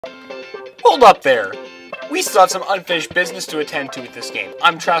Hold up there! We still have some unfinished business to attend to with this game.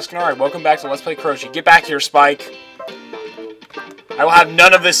 I'm Trascanari. Welcome back to Let's Play Karoshi. Get back here, Spike. I will have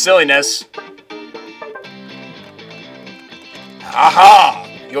none of this silliness. Aha!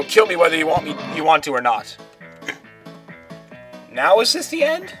 You'll kill me whether you want to or not. Now is this the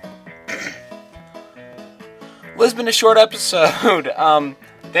end? Well, it's been a short episode.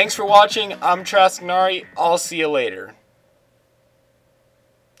 Thanks for watching. I'm Trascanari. I'll see you later.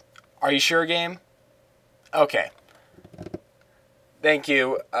 Are you sure, game? Okay. Thank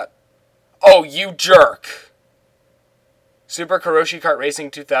you. Oh, you jerk! Super Karoshi Kart Racing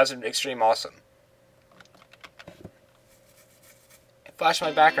 2000 Extreme Awesome. It flashed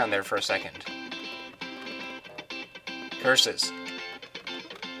my background there for a second. Curses.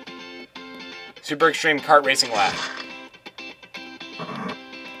 Super Extreme Kart Racing Lab.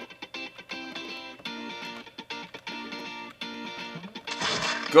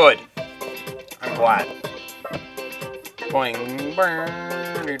 Good. I'm glad. Boing.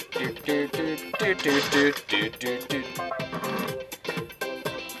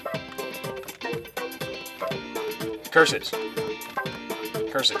 Curses.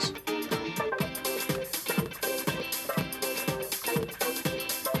 Curses.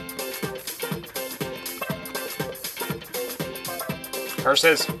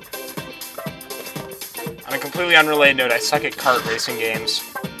 Curses. On a completely unrelated note, I suck at kart racing games.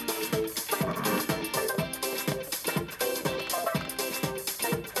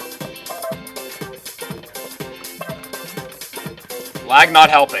 Lag not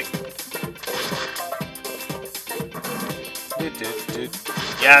helping.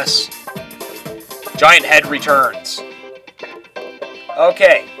 Yes. Giant head returns.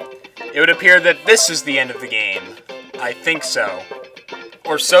 Okay. It would appear that this is the end of the game. I think so.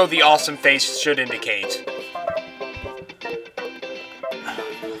 Or so the awesome face should indicate.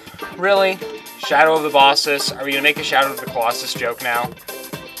 Really? Shadow of the Bosses? Are we gonna make a Shadow of the Colossus joke now?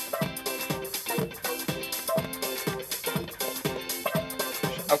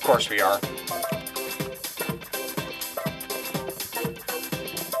 Of course we are.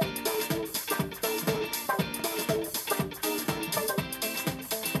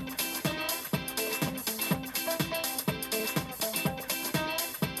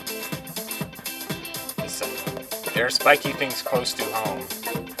 Listen, there are spiky things close to home.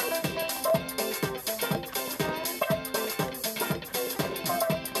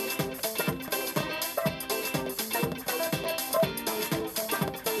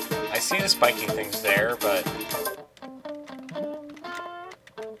 I see the spiking things there, but...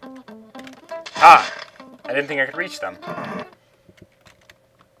 Ah! I didn't think I could reach them.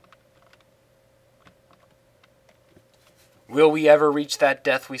 Will we ever reach that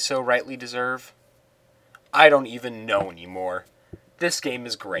death we so rightly deserve? I don't even know anymore. This game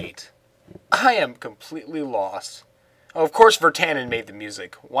is great. I am completely lost. Oh, of course Vertanen made the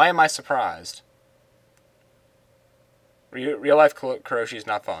music. Why am I surprised? Real life Karoshi is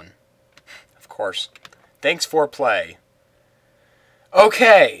not fun. Of course. Thanks for play.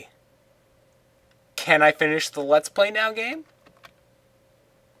 Okay. Can I finish the Let's Play Now game?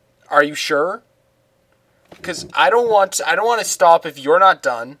 Are you sure? Because I don't want to stop if you're not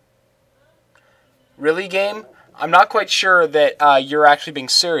done. Really, game? I'm not quite sure that you're actually being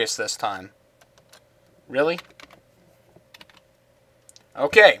serious this time. Really?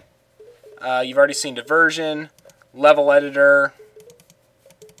 Okay. You've already seen diversion, level editor.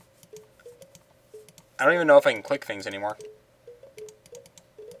 I don't even know if I can click things anymore.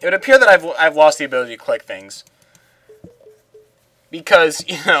 It would appear that I've lost the ability to click things. Because,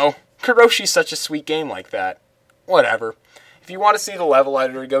 you know, Karoshi's such a sweet game like that. Whatever. If you want to see the level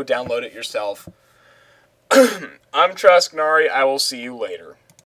editor, go download it yourself. I'm Trascanari. I will see you later.